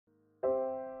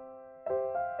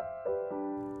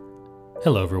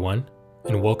Hello everyone,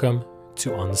 and welcome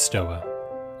to On the Stoa.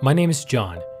 My name is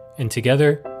John, and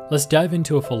together, let's dive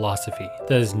into a philosophy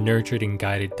that has nurtured and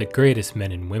guided the greatest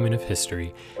men and women of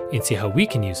history and see how we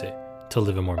can use it to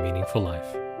live a more meaningful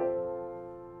life.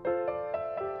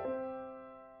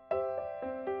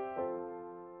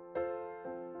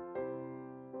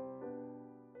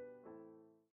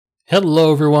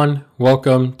 Hello everyone,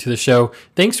 welcome to the show.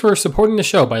 Thanks for supporting the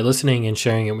show by listening and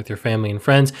sharing it with your family and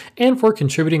friends, and for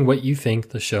contributing what you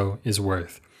think the show is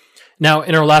worth. Now,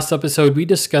 in our last episode, we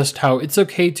discussed how it's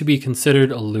okay to be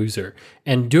considered a loser,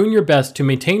 and doing your best to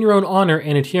maintain your own honor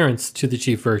and adherence to the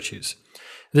chief virtues.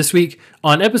 This week,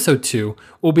 on episode 2,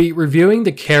 we'll be reviewing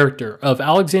the character of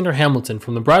Alexander Hamilton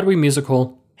from the Broadway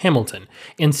musical Hamilton,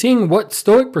 and seeing what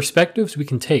Stoic perspectives we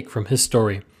can take from his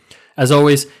story. As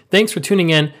always, thanks for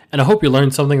tuning in, and I hope you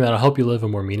learned something that'll help you live a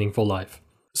more meaningful life.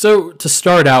 So, to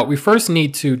start out, we first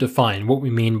need to define what we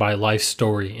mean by life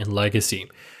story and legacy.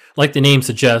 Like the name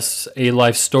suggests, a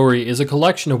life story is a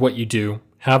collection of what you do,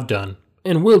 have done,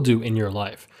 and will do in your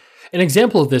life. An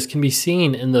example of this can be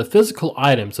seen in the physical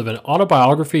items of an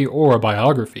autobiography or a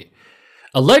biography.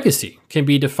 A legacy can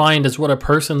be defined as what a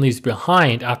person leaves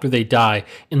behind after they die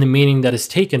in the meaning that is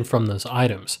taken from those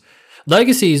items.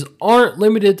 Legacies aren't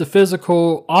limited to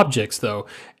physical objects, though,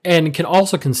 and can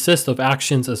also consist of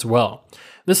actions as well.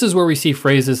 This is where we see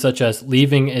phrases such as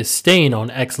leaving a stain on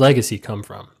X legacy come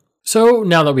from. So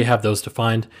now that we have those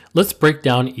defined, let's break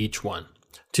down each one.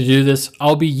 To do this,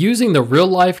 I'll be using the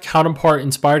real-life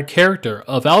counterpart-inspired character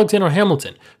of Alexander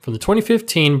Hamilton from the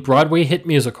 2015 Broadway hit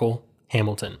musical,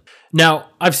 Hamilton. Now,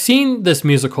 I've seen this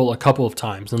musical a couple of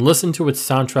times and listened to its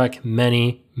soundtrack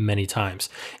many times.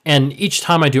 And each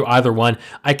time I do either one,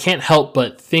 I can't help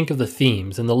but think of the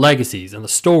themes and the legacies and the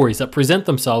stories that present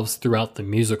themselves throughout the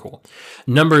musical.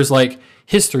 Numbers like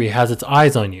history has its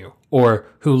eyes on you, or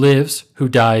who lives, who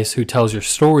dies, who tells your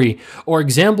story, or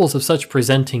examples of such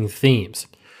presenting themes.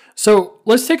 So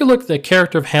let's take a look at the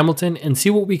character of Hamilton and see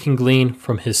what we can glean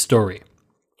from his story.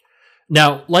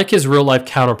 Now, like his real-life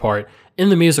counterpart, in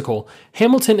the musical,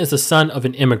 Hamilton is the son of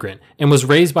an immigrant and was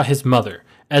raised by his mother,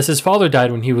 as his father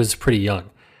died when he was pretty young.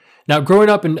 Now, growing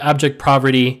up in abject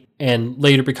poverty and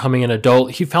later becoming an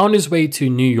adult, he found his way to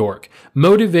New York,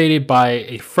 motivated by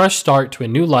a fresh start to a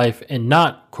new life and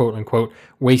not, quote-unquote,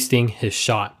 wasting his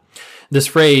shot. This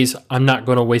phrase, "I'm not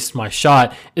going to waste my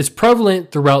shot," is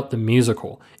prevalent throughout the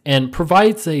musical and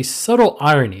provides a subtle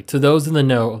irony to those in the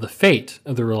know of the fate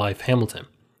of the real-life Hamilton.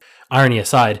 Irony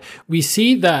aside, we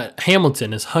see that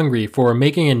Hamilton is hungry for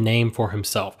making a name for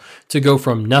himself, to go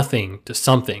from nothing to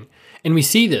something. And we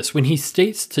see this when he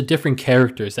states to different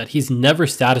characters that he's never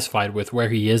satisfied with where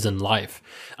he is in life.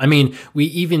 I mean, we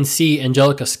even see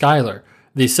Angelica Schuyler,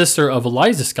 the sister of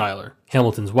Eliza Schuyler,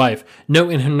 Hamilton's wife,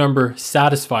 note in her number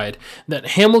Satisfied that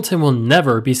Hamilton will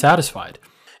never be satisfied.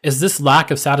 It's this lack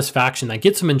of satisfaction that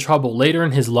gets him in trouble later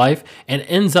in his life and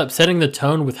ends up setting the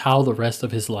tone with how the rest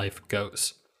of his life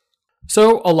goes.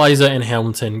 So Eliza and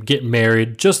Hamilton get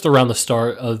married just around the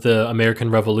start of the American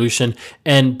Revolution,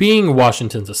 and being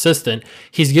Washington's assistant,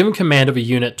 he's given command of a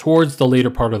unit towards the later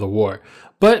part of the war,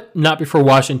 but not before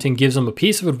Washington gives him a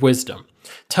piece of wisdom,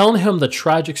 telling him the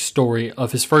tragic story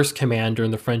of his first command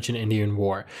during the French and Indian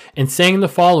War, and saying the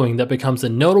following that becomes a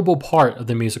notable part of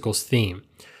the musical's theme.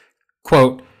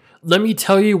 Quote, "Let me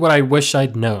tell you what I wish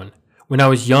I'd known when I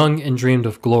was young and dreamed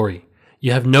of glory.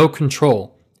 You have no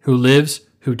control. Who lives,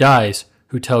 who dies,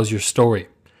 who tells your story.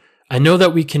 I know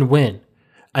that we can win.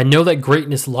 I know that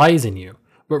greatness lies in you.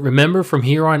 But remember, from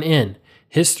here on in,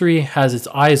 history has its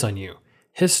eyes on you.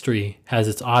 History has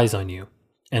its eyes on you."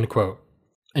 End quote.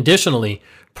 Additionally,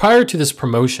 prior to this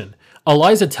promotion,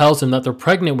 Eliza tells him that they're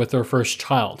pregnant with their first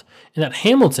child, and that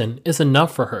Hamilton is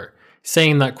enough for her,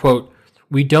 saying that, quote,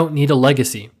 "We don't need a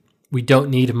legacy. We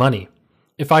don't need money.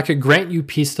 If I could grant you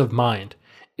peace of mind,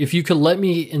 if you could let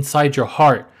me inside your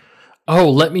heart, oh,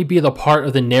 let me be the part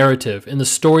of the narrative in the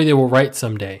story they will write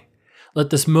someday. Let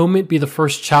this moment be the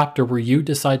first chapter where you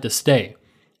decide to stay.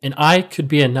 And I could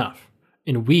be enough.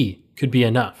 And we could be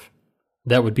enough.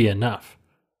 That would be enough."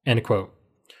 End quote.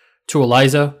 To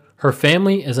Eliza, her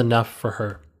family is enough for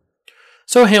her.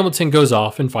 So Hamilton goes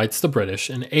off and fights the British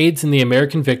and aids in the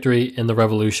American victory in the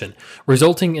Revolution,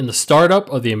 resulting in the startup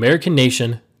of the American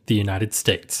nation, the United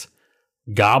States.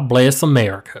 God bless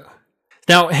America.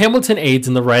 Now, Hamilton aids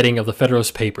in the writing of the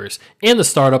Federalist Papers and the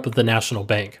startup of the National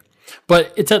Bank.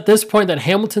 But it's at this point that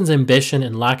Hamilton's ambition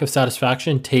and lack of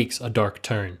satisfaction takes a dark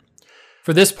turn.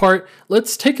 For this part,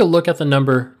 let's take a look at the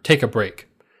number Take a Break.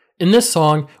 In this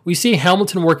song, we see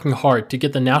Hamilton working hard to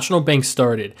get the National Bank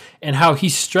started and how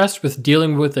he's stressed with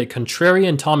dealing with a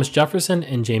contrarian Thomas Jefferson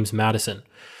and James Madison.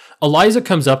 Eliza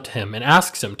comes up to him and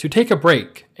asks him to take a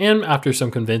break, and after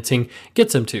some convincing,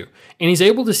 gets him to, and he's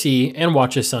able to see and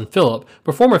watch his son Philip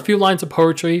perform a few lines of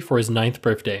poetry for his 9th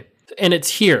birthday. And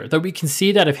it's here that we can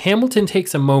see that if Hamilton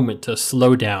takes a moment to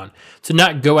slow down, to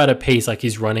not go at a pace like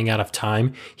he's running out of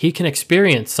time, he can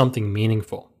experience something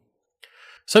meaningful.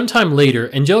 Sometime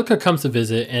later, Angelica comes to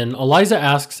visit, and Eliza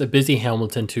asks a busy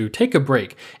Hamilton to take a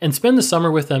break and spend the summer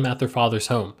with them at their father's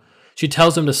home. She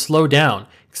tells him to slow down,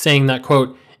 saying that,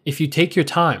 quote, "If you take your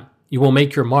time, you will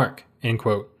make your mark," end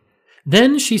quote.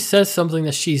 Then she says something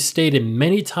that she's stated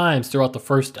many times throughout the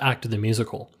first act of the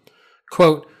musical.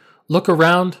 Quote, look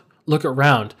around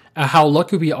at how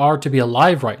lucky we are to be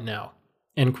alive right now,"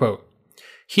 end quote.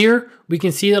 Here, we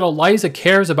can see that Eliza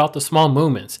cares about the small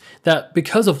moments, that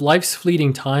because of life's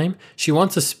fleeting time, she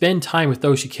wants to spend time with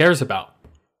those she cares about.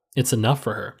 It's enough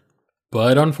for her.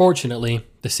 But unfortunately,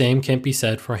 the same can't be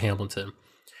said for Hamilton.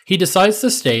 He decides to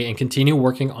stay and continue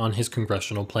working on his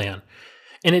congressional plan.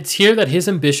 And it's here that his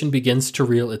ambition begins to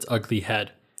rear its ugly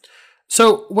head.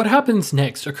 So, what happens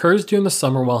next occurs during the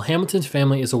summer while Hamilton's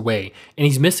family is away, and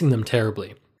he's missing them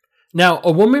terribly. Now,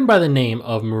 a woman by the name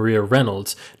of Maria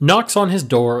Reynolds knocks on his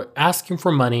door asking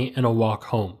for money and a walk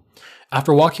home.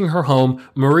 After walking her home,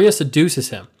 Maria seduces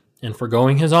him, and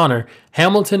forgoing his honor,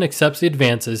 Hamilton accepts the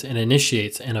advances and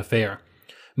initiates an affair.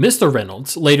 Mr.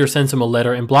 Reynolds later sends him a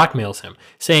letter and blackmails him,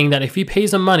 saying that if he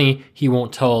pays him money, he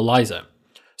won't tell Eliza.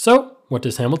 So, what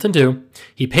does Hamilton do?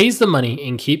 He pays the money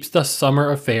and keeps the summer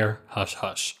affair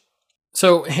hush-hush.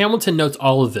 So, Hamilton notes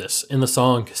all of this in the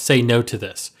song Say No to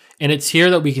This. And it's here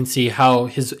that we can see how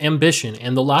his ambition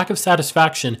and the lack of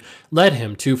satisfaction led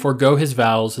him to forego his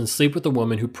vows and sleep with a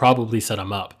woman who probably set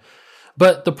him up.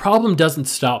 But the problem doesn't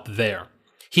stop there.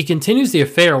 He continues the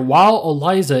affair while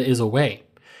Eliza is away.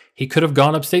 He could have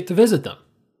gone upstate to visit them,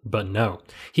 but no.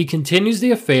 He continues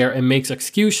the affair and makes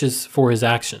excuses for his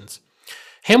actions.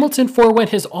 Hamilton forewent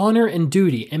his honor and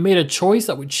duty and made a choice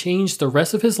that would change the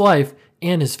rest of his life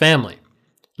and his family.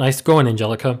 Nice going,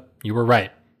 Angelica. You were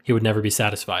right. He would never be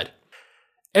satisfied.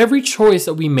 Every choice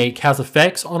that we make has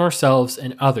effects on ourselves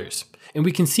and others, and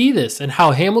we can see this in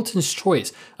how Hamilton's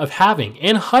choice of having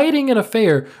and hiding an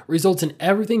affair results in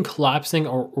everything collapsing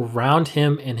around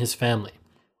him and his family.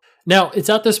 Now, it's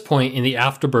at this point in the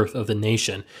afterbirth of the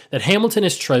nation that Hamilton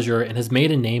is treasurer and has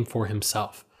made a name for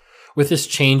himself. With his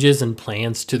changes and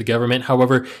plans to the government,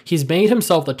 however, he's made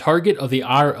himself the target of the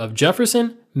ire of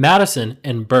Jefferson, Madison,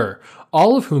 and Burr,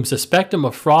 all of whom suspect him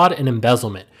of fraud and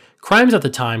embezzlement, crimes at the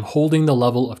time holding the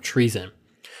level of treason.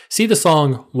 See the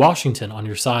song Washington on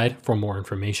your side for more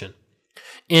information.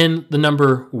 In the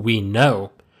number We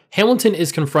Know, Hamilton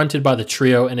is confronted by the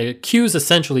trio and accused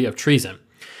essentially of treason.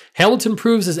 Hamilton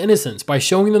proves his innocence by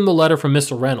showing them the letter from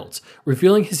Mr. Reynolds,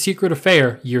 revealing his secret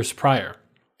affair years prior.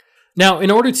 Now,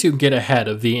 in order to get ahead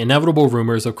of the inevitable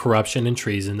rumors of corruption and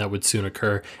treason that would soon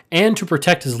occur, and to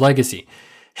protect his legacy,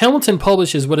 Hamilton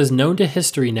publishes what is known to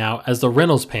history now as the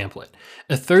Reynolds Pamphlet,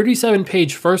 a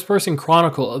 37-page first-person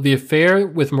chronicle of the affair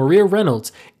with Maria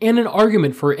Reynolds and an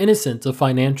argument for innocence of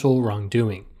financial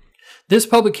wrongdoing. This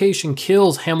publication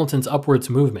kills Hamilton's upwards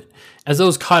movement, as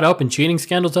those caught up in cheating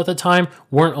scandals at the time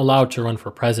weren't allowed to run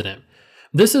for president.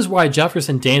 This is why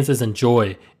Jefferson dances in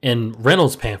joy in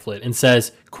Reynolds' pamphlet and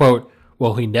says, quote,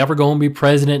 "Well, he never gonna be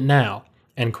president now,"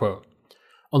 end quote.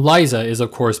 Eliza is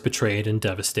of course betrayed and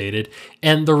devastated,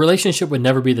 and the relationship would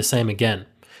never be the same again.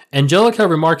 Angelica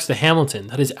remarks to Hamilton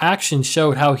that his actions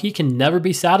showed how he can never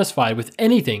be satisfied with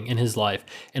anything in his life,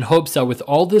 and hopes that with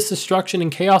all this destruction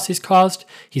and chaos he's caused,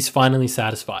 he's finally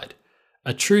satisfied.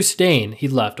 A true stain he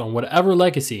left on whatever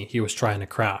legacy he was trying to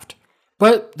craft.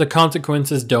 But the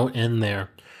consequences don't end there.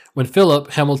 When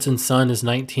Philip, Hamilton's son, is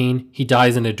 19, he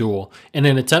dies in a duel, in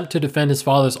an attempt to defend his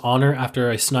father's honor after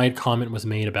a snide comment was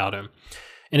made about him.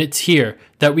 And it's here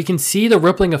that we can see the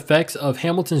rippling effects of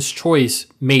Hamilton's choice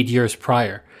made years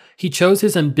prior. He chose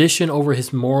his ambition over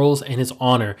his morals and his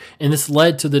honor, and this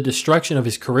led to the destruction of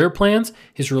his career plans,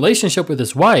 his relationship with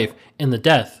his wife, and the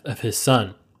death of his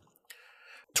son.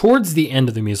 Towards the end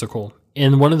of the musical,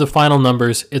 in one of the final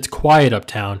numbers, It's Quiet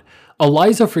Uptown,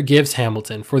 Eliza forgives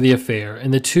Hamilton for the affair,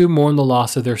 and the two mourn the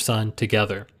loss of their son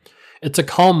together. It's a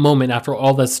calm moment after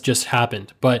all that's just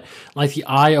happened, but like the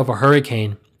eye of a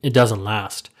hurricane, it doesn't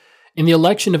last. In the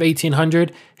election of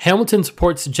 1800, Hamilton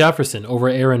supports Jefferson over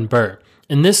Aaron Burr,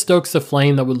 and this stokes the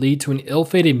flame that would lead to an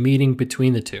ill-fated meeting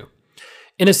between the two.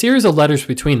 In a series of letters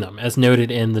between them, as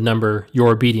noted in the number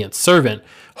Your Obedient Servant,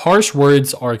 harsh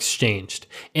words are exchanged.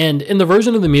 And in the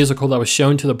version of the musical that was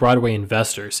shown to the Broadway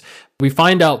investors, we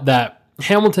find out that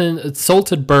Hamilton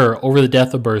insulted Burr over the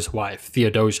death of Burr's wife,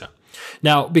 Theodosia.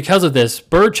 Now, because of this,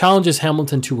 Burr challenges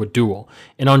Hamilton to a duel,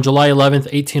 and on July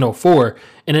 11th, 1804,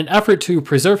 in an effort to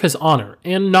preserve his honor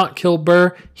and not kill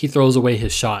Burr, he throws away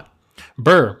his shot.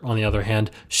 Burr, on the other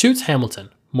hand, shoots Hamilton,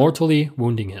 mortally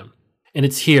wounding him. And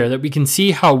it's here that we can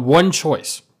see how one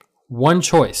choice,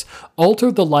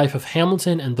 altered the life of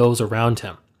Hamilton and those around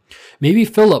him. Maybe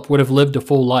Philip would have lived a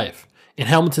full life, and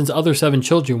Hamilton's other 7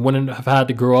 children wouldn't have had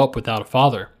to grow up without a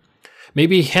father.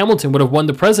 Maybe Hamilton would have won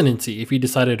the presidency if he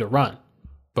decided to run.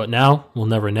 But now, we'll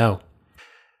never know.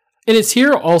 And it's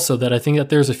here also that I think that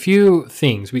there's a few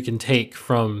things we can take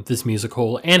from this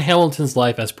musical and Hamilton's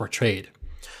life as portrayed.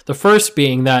 The first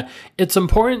being that it's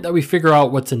important that we figure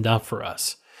out what's enough for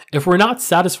us. If we're not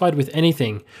satisfied with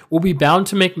anything, we'll be bound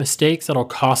to make mistakes that'll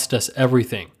cost us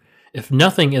everything. If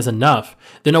nothing is enough,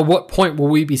 then at what point will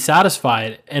we be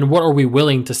satisfied, and what are we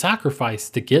willing to sacrifice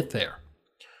to get there?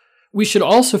 We should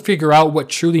also figure out what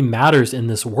truly matters in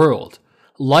this world.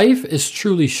 Life is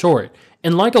truly short,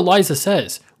 and like Eliza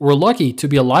says, we're lucky to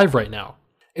be alive right now.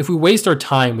 If we waste our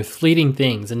time with fleeting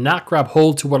things and not grab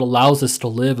hold to what allows us to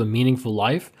live a meaningful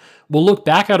life, we'll look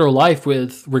back at our life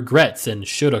with regrets and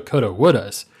shoulda, coulda,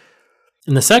 wouldas.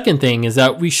 And the second thing is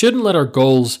that we shouldn't let our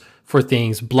goals for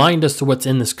things blind us to what's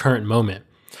in this current moment.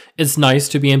 It's nice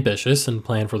to be ambitious and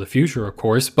plan for the future, of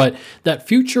course, but that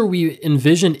future we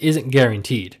envision isn't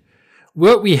guaranteed.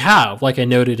 What we have, like I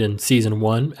noted in Season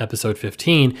 1, Episode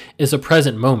 15, is a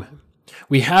present moment.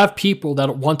 We have people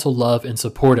that want to love and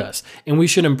support us, and we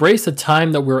should embrace the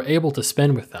time that we're able to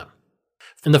spend with them.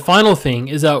 And the final thing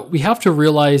is that we have to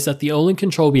realize that the only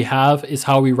control we have is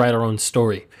how we write our own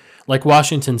story. Like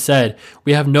Washington said,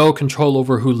 we have no control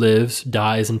over who lives,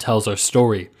 dies, and tells our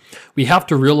story. We have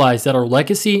to realize that our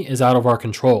legacy is out of our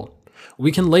control.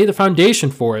 We can lay the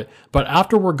foundation for it, but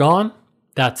after we're gone,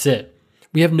 that's it.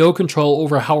 We have no control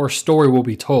over how our story will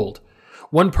be told.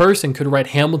 One person could write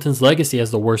Hamilton's legacy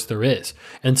as the worst there is,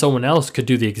 and someone else could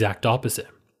do the exact opposite.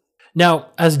 Now,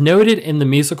 as noted in the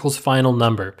musical's final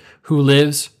number, Who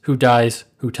Lives, Who Dies,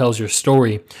 Who Tells Your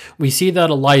Story, we see that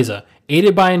Eliza,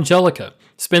 aided by Angelica,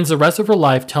 spends the rest of her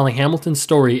life telling Hamilton's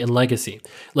story and legacy,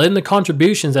 letting the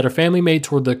contributions that her family made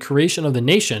toward the creation of the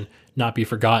nation not be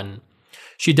forgotten.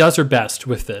 She does her best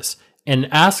with this,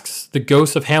 and asks the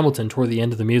ghost of Hamilton toward the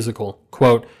end of the musical,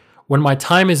 quote, "When my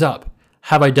time is up,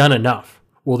 have I done enough?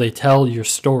 Will they tell your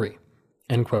story?"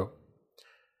 End quote.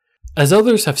 As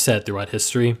others have said throughout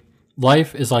history,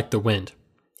 life is like the wind,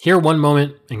 here one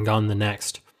moment and gone the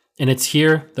next. And it's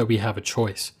here that we have a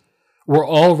choice. We're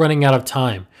all running out of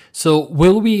time, so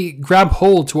will we grab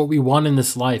hold to what we want in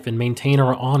this life and maintain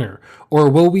our honor, or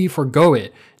will we forgo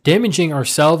it, damaging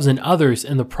ourselves and others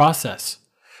in the process?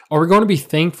 Are we going to be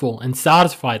thankful and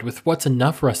satisfied with what's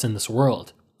enough for us in this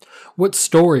world? What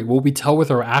story will we tell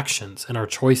with our actions and our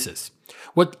choices?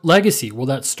 What legacy will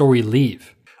that story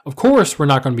leave? Of course, we're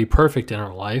not going to be perfect in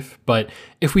our life, but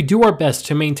if we do our best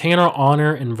to maintain our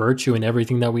honor and virtue in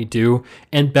everything that we do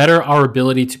and better our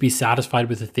ability to be satisfied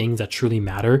with the things that truly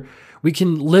matter, we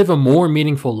can live a more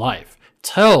meaningful life,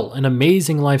 tell an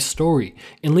amazing life story,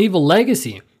 and leave a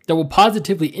legacy that will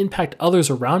positively impact others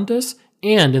around us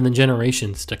and in the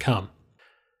generations to come.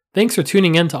 Thanks for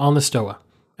tuning in to On the Stoa,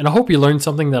 and I hope you learned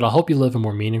something that'll help you live a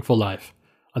more meaningful life.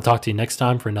 I'll talk to you next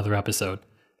time for another episode.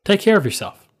 Take care of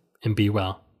yourself, and be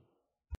well.